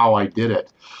and how I did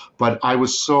it. But I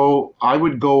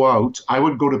would go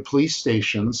to police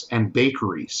stations and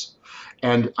bakeries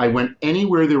And I went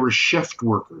anywhere there were shift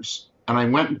workers, and I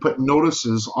went and put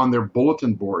notices on their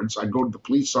bulletin boards. I go to the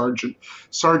police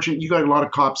sergeant, you got a lot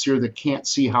of cops here that can't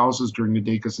see houses during the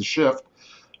day because of shift.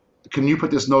 Can you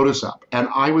put this notice up? And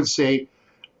I would say,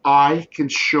 I can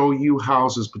show you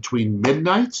houses between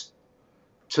midnight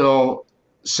till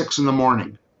 6 in the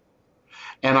morning.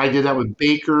 And I did that with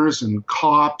bakers and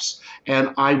cops,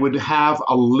 and I would have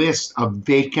a list of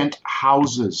vacant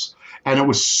houses. And it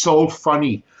was so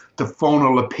funny to phone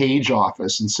a LePage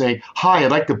office and say, "Hi, I'd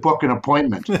like to book an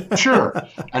appointment." "Sure."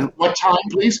 "And what time,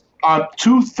 please?"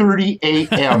 2:30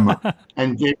 a.m.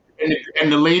 And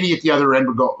the lady at the other end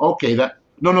would go, "Okay,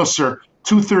 no, sir,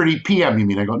 2:30 p.m. you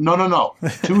mean?" I go, no,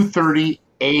 2:30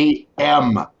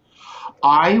 a.m.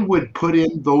 I would put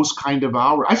in those kind of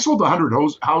hours. I sold 100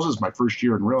 houses my first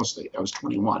year in real estate. I was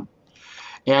 21.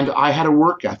 And I had a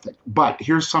work ethic. But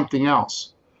here's something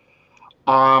else.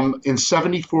 In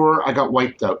 74, I got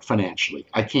wiped out financially.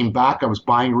 I came back. I was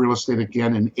buying real estate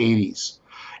again in 80s.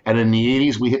 And in the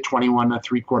 80s, we hit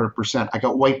 21.75%. I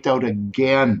got wiped out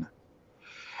again.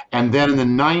 And then in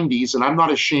the 90s, and I'm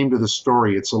not ashamed of the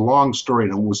story, it's a long story,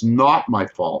 and it was not my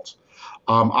fault.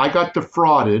 I got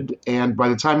defrauded, and by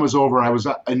the time it was over, I was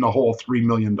in the hole $3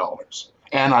 million.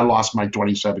 And I lost my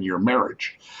 27-year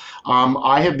marriage.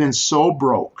 I have been so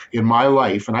broke in my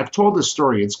life, and I've told this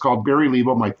story. It's called Barry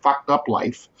Lebow, My Fucked Up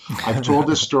Life. I've told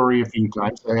this story a few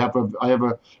times. I have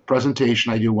a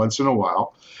presentation I do once in a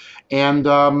while. And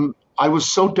I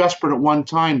was so desperate at one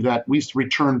time that we used to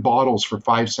return bottles for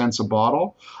 5 cents a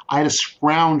bottle. I had to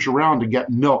scrounge around to get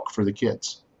milk for the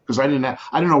kids because I didn't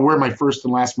know where my first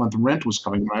and last month rent was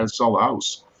coming when I had to sell the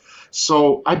house.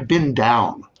 So I've been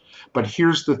down. But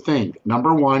here's the thing.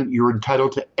 Number one,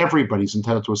 everybody's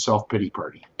entitled to a self-pity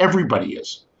party. Everybody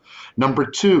is. Number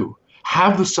two,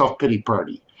 have the self-pity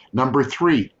party. Number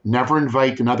three, never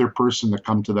invite another person to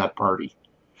come to that party.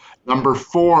 Number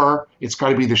four, it's got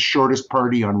to be the shortest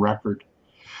party on record.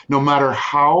 No matter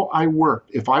how I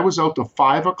worked, if I was out till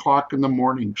 5 o'clock in the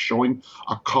morning showing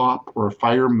a cop or a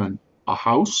fireman a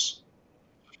house,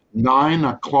 9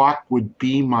 o'clock would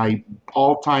be my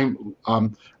all-time,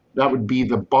 that would be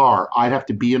the bar. I'd have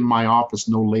to be in my office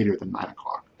no later than 9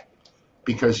 o'clock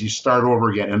because you start over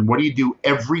again. And what do you do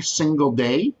every single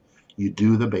day? You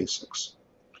do the basics.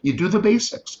 You do the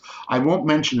basics. I won't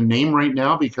mention a name right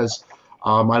now because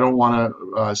I don't want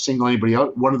to single anybody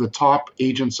out. One of the top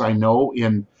agents I know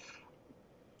in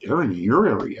your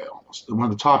area, almost one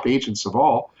of the top agents of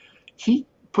all, he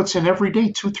puts in every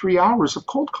day 2-3 hours of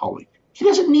cold calling. He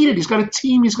doesn't need it. He's got a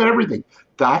team. He's got everything.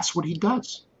 That's what he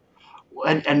does.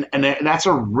 And that's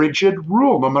a rigid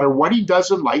rule. No matter what he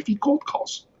does in life, he cold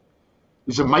calls.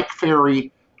 He's a Mike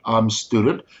Ferry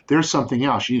student. There's something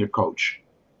else. You need a coach.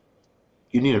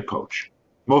 You need a coach.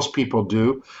 Most people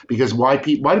do, because why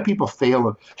do people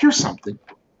fail? Here's something.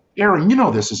 Aaron, you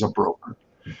know this as a broker.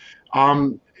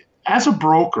 As a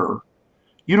broker,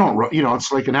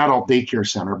 it's like an adult daycare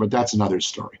center, but that's another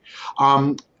story.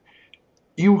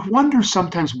 You wonder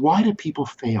sometimes, why do people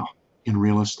fail in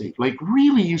real estate? Like,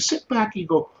 really, you sit back and you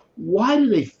go, why do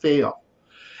they fail?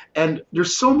 And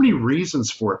there's so many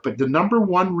reasons for it, but the number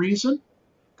one reason,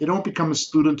 they don't become a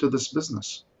student of this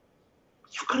business.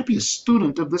 You've got to be a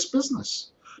student of this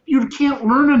business. You can't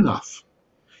learn enough.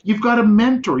 You've got to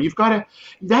mentor.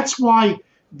 That's why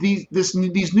these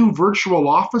new virtual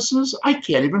offices, I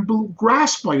can't even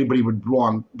grasp why anybody would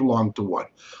belong to one.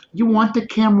 You want the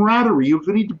camaraderie. You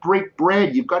need to break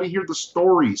bread. You've got to hear the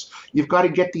stories. You've got to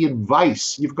get the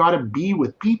advice. You've got to be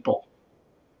with people.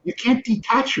 You can't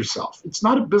detach yourself. It's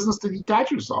not a business to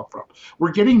detach yourself from.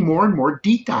 We're getting more and more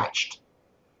detached.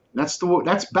 That's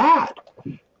bad.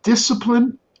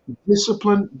 Discipline,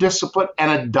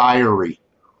 and a diary.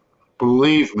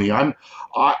 Believe me, I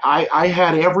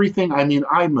had everything. I mean,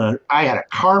 I had a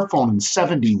car phone in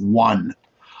 71.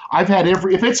 I've had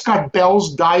if it's got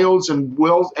bells, diodes,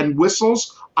 and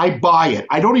whistles, I buy it.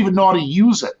 I don't even know how to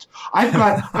use it.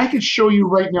 I could show you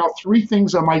right now 3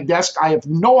 things on my desk. I have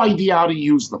no idea how to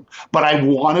use them, but I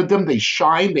wanted them. They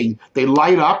shine, they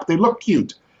light up, they look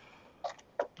cute.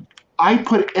 I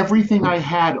put everything I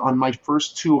had on my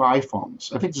first 2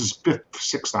 iPhones. I think this is 5th,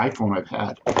 6th iPhone I've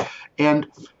had. And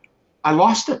I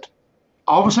lost it.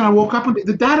 All of a sudden I woke up and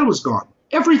the data was gone.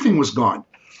 Everything was gone.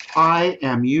 I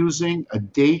am using a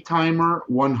day timer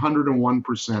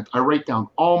 101%. I write down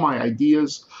all my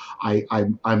ideas.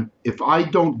 If I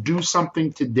don't do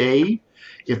something today,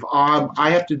 I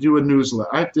have to do a newsletter.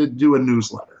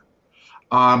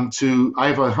 I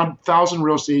have 1,000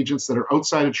 real estate agents that are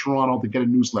outside of Toronto that get a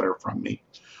newsletter from me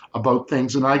about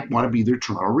things, and I want to be their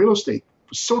Toronto real estate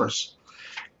source.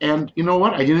 And you know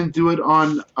what? I didn't do it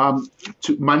on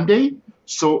Monday,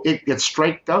 so it gets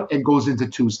striked out and goes into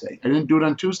Tuesday. I didn't do it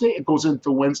on Tuesday; it goes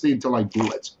into Wednesday until I do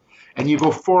it. And you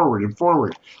go forward and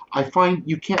forward. I find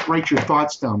you can't write your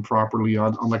thoughts down properly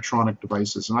on electronic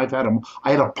devices. And I've had them.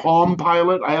 I had a Palm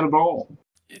Pilot. I had it all.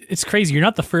 It's crazy. You're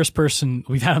not the first person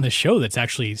we've had on the show that's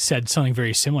actually said something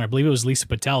very similar. I believe it was Lisa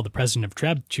Patel, the president of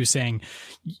TREB. She was saying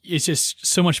it's just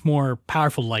so much more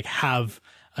powerful to like have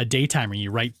a daytimer. You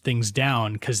write things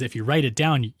down, because if you write it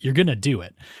down, you're gonna do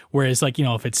it. Whereas like, you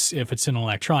know, if it's an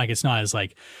electronic, it's not as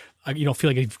like, you don't feel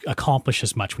like you've accomplished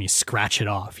as much when you scratch it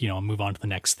off, you know, and move on to the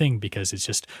next thing, because it's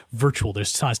just virtual.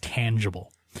 It's not as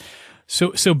tangible.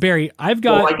 So Barry, I've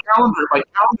got my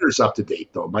calendar's up to date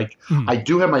though. I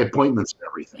do have my appointments and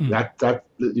everything. That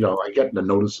you know, I get the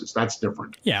notices. That's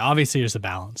different. Yeah, obviously there's a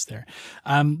balance there.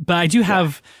 But I do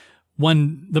have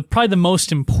probably the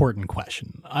most important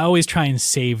question. I always try and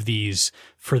save these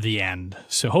for the end.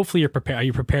 So hopefully you're prepared. Are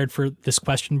you prepared for this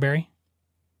question, Barry?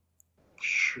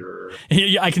 Sure.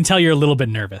 I can tell you're a little bit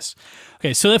nervous.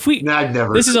 Okay, so this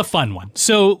is a fun one.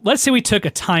 So let's say we took a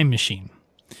time machine.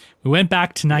 We went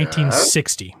back to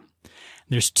 1960.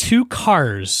 There's two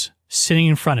cars sitting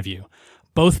in front of you,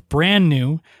 both brand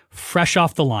new, fresh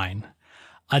off the line.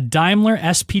 A Daimler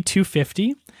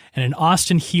SP250 and an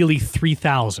Austin Healey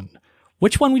 3000.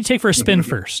 Which one would you take for a spin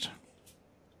first?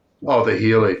 Oh, the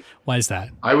Healey. Why is that?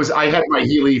 I had my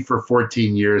Healey for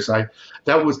 14 years.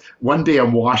 That was one day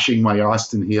I'm washing my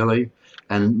Austin Healey,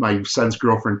 and my son's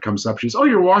girlfriend comes up. She says, "Oh,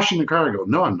 you're washing the car." I go,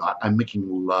 "No, I'm not. I'm making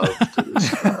love to this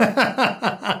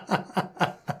car."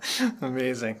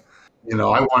 Amazing. You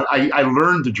know, I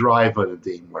learned to drive on a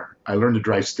Daimler. I learned to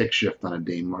drive stick shift on a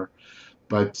Daimler.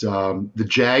 But the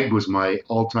Jag was my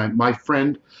all-time. My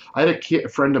friend, I had a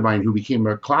friend of mine who became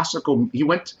a classical.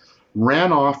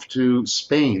 Ran off to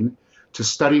Spain to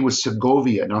study with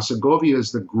Segovia. Now, Segovia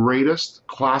is the greatest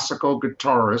classical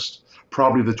guitarist,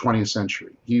 probably of the 20th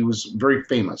century. He was very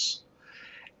famous.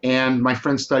 And my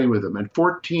friend studied with him. At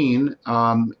 14,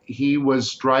 he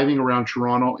was driving around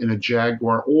Toronto in a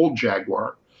Jaguar, old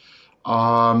Jaguar,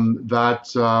 no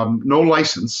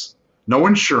license, no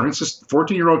insurance, just a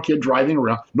 14-year-old kid driving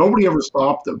around. Nobody ever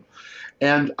stopped him.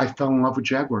 And I fell in love with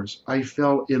Jaguars. I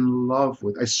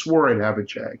swore I'd have a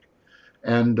Jag.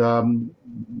 And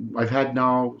I've had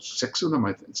now 6 of them,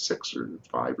 I think, 6 or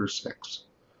 5 or 6.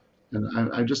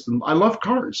 And I love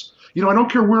cars. You know, I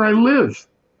don't care where I live.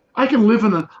 I can live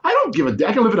in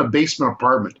a basement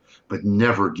apartment, but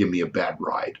never give me a bad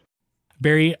ride.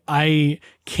 Barry, I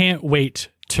can't wait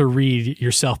to read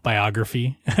your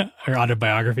self-biography or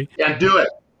autobiography. Can't do it.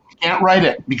 Can't write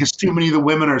it because too many of the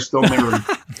women are still married.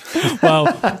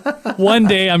 Well, one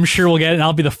day I'm sure we'll get it, and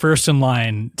I'll be the first in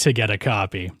line to get a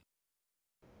copy.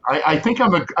 I think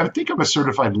I'm a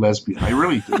certified lesbian. I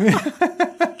really do.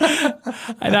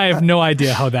 And I have no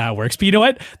idea how that works. But you know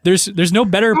what? There's no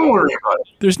better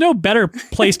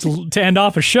place to end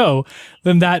off a show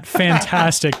than that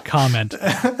fantastic comment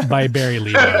by Barry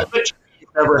Lebow.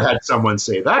 You've never had someone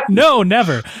say that? No,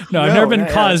 never. No, I've never been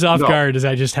caught off guard as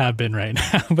I just have been right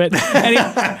now. But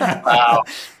wow.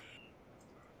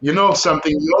 You know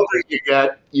something? The older you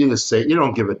get, you just say you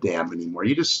don't give a damn anymore.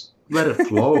 You just let it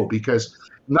flow because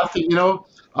nothing. You know,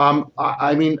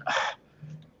 I mean.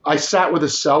 I sat with a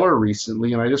seller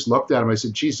recently, and I just looked at him. I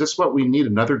said, "Geez, this is what we need,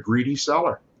 another greedy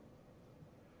seller."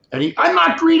 And I'm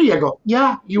not greedy. I go,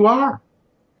 "Yeah, you are.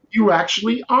 You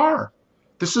actually are.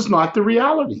 This is not the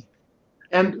reality."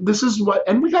 And this is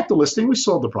and we got the listing. We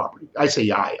sold the property. I say,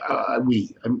 "Yeah, I."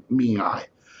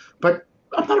 But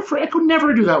I'm not afraid. I could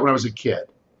never do that when I was a kid.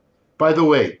 By the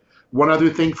way, one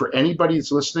other thing for anybody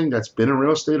that's listening that's been in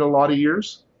real estate a lot of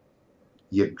years,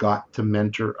 you got to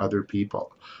mentor other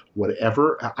people.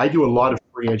 Whatever. I do a lot of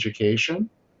free education.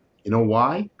 You know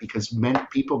why? Because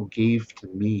people gave to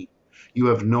me. You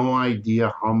have no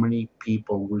idea how many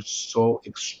people were so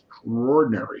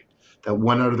extraordinary that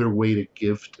went out of their way to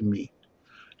give to me.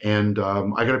 And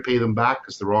I got to pay them back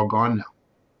because they're all gone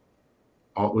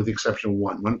now, with the exception of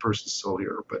one. One person's still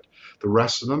here, but the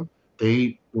rest of them,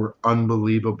 they were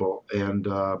unbelievable and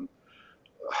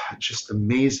just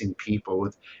amazing people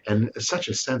and such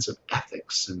a sense of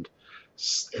ethics and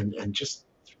just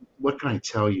what can I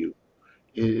tell you?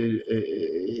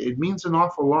 It means an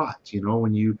awful lot, you know.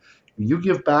 When you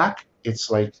give back, it's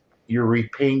like you're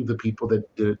repaying the people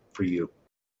that did it for you.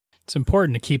 It's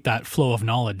important to keep that flow of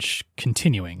knowledge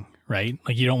continuing, right?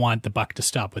 Like you don't want the buck to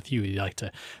stop with you. You like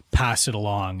to pass it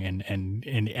along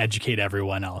and educate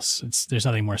everyone else. There's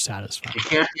nothing more satisfying. You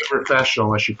can't be a professional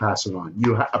unless you pass it on.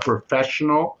 A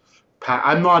professional.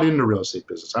 I'm not in the real estate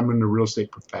business. I'm in the real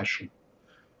estate profession.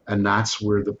 And that's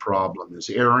where the problem is.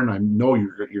 Aaron, I know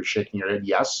you're shaking your head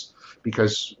yes,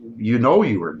 because you know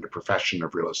you were in the profession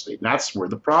of real estate. And that's where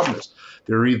the problem is.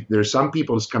 There's some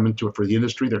people that's come into it for the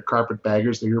industry. They're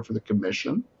carpetbaggers. They're here for the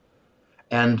commission.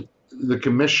 And the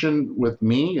commission with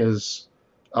me is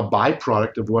a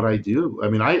byproduct of what I do. I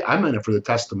mean, I'm in it for the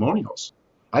testimonials.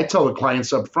 I tell the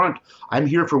clients up front, I'm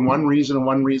here for one reason and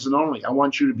one reason only. I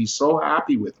want you to be so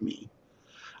happy with me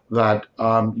that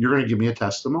you're going to give me a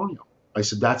testimonial. I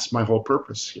said, that's my whole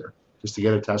purpose here, is to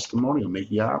get a testimonial,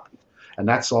 make you happy. And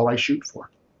that's all I shoot for.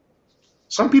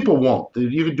 Some people won't.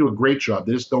 You can do a great job.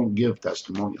 They just don't give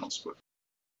testimonials. But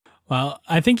Well,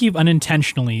 I think you've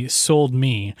unintentionally sold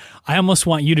me. I almost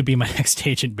want you to be my next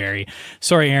agent, Barry.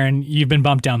 Sorry, Aaron, you've been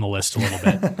bumped down the list a little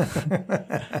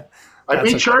bit. I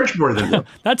may charge more than you.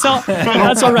 That's all.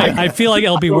 That's all right. I feel like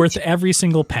it'll be worth every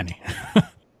single penny.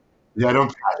 Yeah, I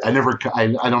don't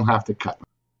have to cut.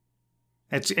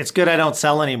 It's good I don't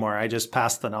sell anymore. I just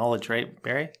pass the knowledge, right,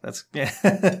 Barry? That's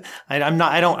yeah. I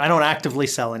don't actively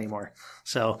sell anymore.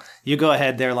 So you go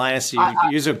ahead there, Linus.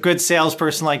 Use a good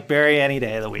salesperson like Barry any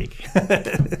day of the week.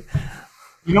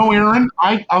 You know, Aaron,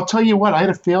 I'll tell you what, I had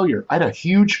a failure. I had a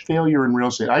huge failure in real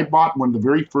estate. I bought one of the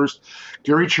very first,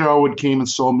 Gary Charlwood came and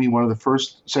sold me one of the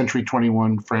first Century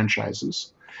 21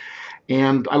 franchises.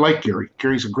 And I like Gary.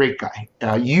 Gary's a great guy.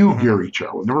 Gary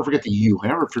Charlwood. Never forget the you. I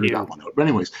never figured that one out. But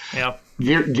anyways, yep.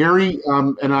 Gary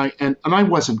and I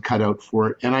wasn't cut out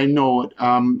for it. And I know it.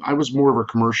 I was more of a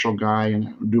commercial guy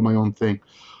and do my own thing.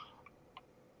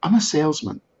 I'm a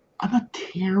salesman. I'm a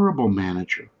terrible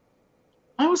manager.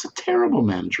 I was a terrible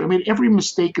manager. I made every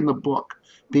mistake in the book.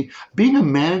 Being a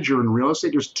manager in real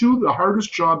estate, there's two of the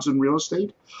hardest jobs in real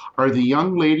estate are the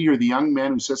young lady or the young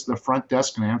man who sits at the front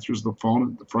desk and answers the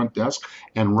phone at the front desk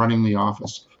and running the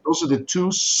office. Those are the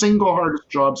two single hardest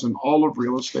jobs in all of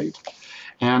real estate.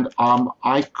 And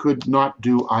I could not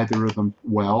do either of them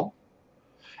well.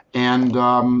 And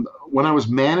when I was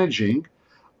managing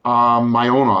my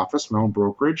own office, my own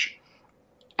brokerage,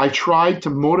 I tried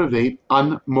to motivate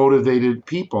unmotivated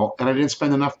people, and I didn't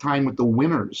spend enough time with the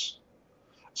winners.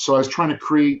 So I was trying to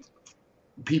create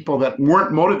people that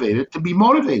weren't motivated to be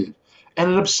motivated.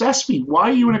 And it obsessed me. Why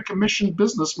are you in a commission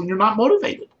business when you're not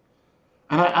motivated?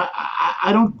 And I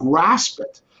don't grasp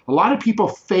it. A lot of people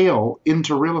fail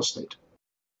into real estate.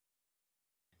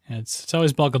 It's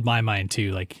always boggled my mind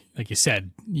too. Like you said,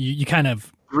 you kind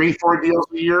of 3-4 deals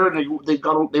a year, and they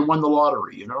won the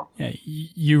lottery. You know. Yeah,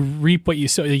 you reap what you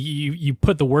sow. You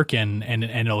put the work in, and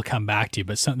it'll come back to you.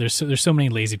 But there's so many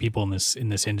lazy people in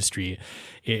this industry.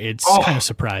 It's kind of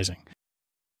surprising.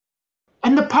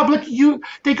 And the public,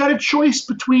 they got a choice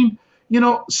between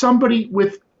somebody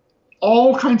with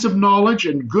all kinds of knowledge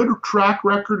and good track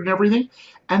record and everything,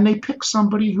 and they pick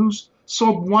somebody who's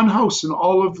sold one house in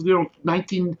all of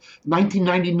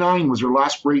 1999 was their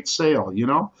last great sale,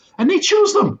 and they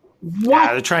choose them. What?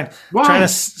 Yeah, they're trying to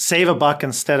save a buck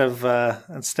instead of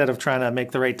trying to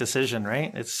make the right decision, right?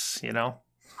 It's I don't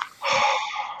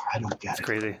get it. It's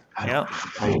crazy. I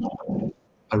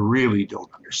really don't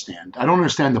understand. I don't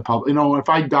understand the public. If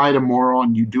I die tomorrow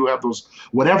and you do have those,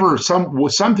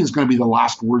 something's going to be the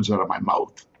last words out of my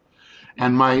mouth.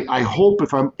 And I hope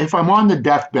if I'm on the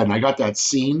deathbed and I got that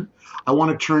scene, I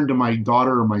want to turn to my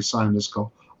daughter or my son and just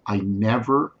go, I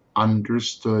never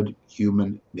understood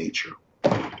human nature.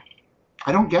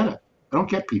 I don't get it. I don't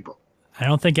get people. I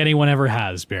don't think anyone ever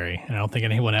has, Barry. And I don't think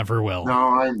anyone ever will. No,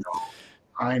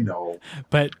 I know.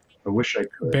 But I wish I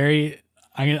could. Barry,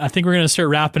 I think we're going to start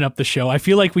wrapping up the show. I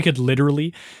feel like we could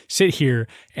literally sit here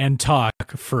and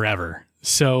talk forever.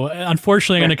 So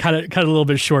unfortunately, I'm going to cut it a little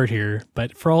bit short here.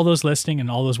 But for all those listening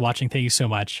and all those watching, thank you so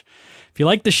much. If you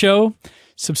like the show,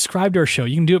 subscribe to our show.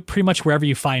 You can do it pretty much wherever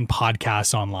you find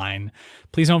podcasts online.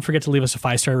 Please don't forget to leave us a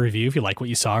 5-star review if you like what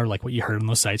you saw or like what you heard on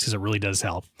those sites, because it really does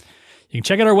help. You can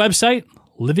check out our website,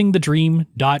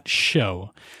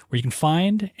 livingthedream.show, where you can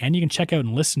find and you can check out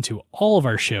and listen to all of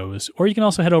our shows, or you can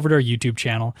also head over to our YouTube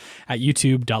channel at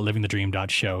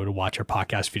youtube.livingthedream.show to watch our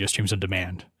podcast video streams on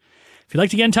demand. If you'd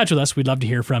like to get in touch with us, we'd love to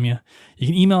hear from you. You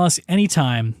can email us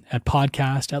anytime at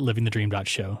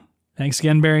podcast@livingthedream.show. Thanks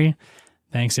again, Barry.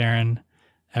 Thanks, Aaron.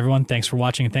 Everyone, thanks for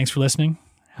watching and thanks for listening.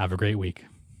 Have a great week.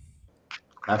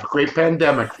 Have a great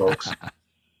pandemic, folks.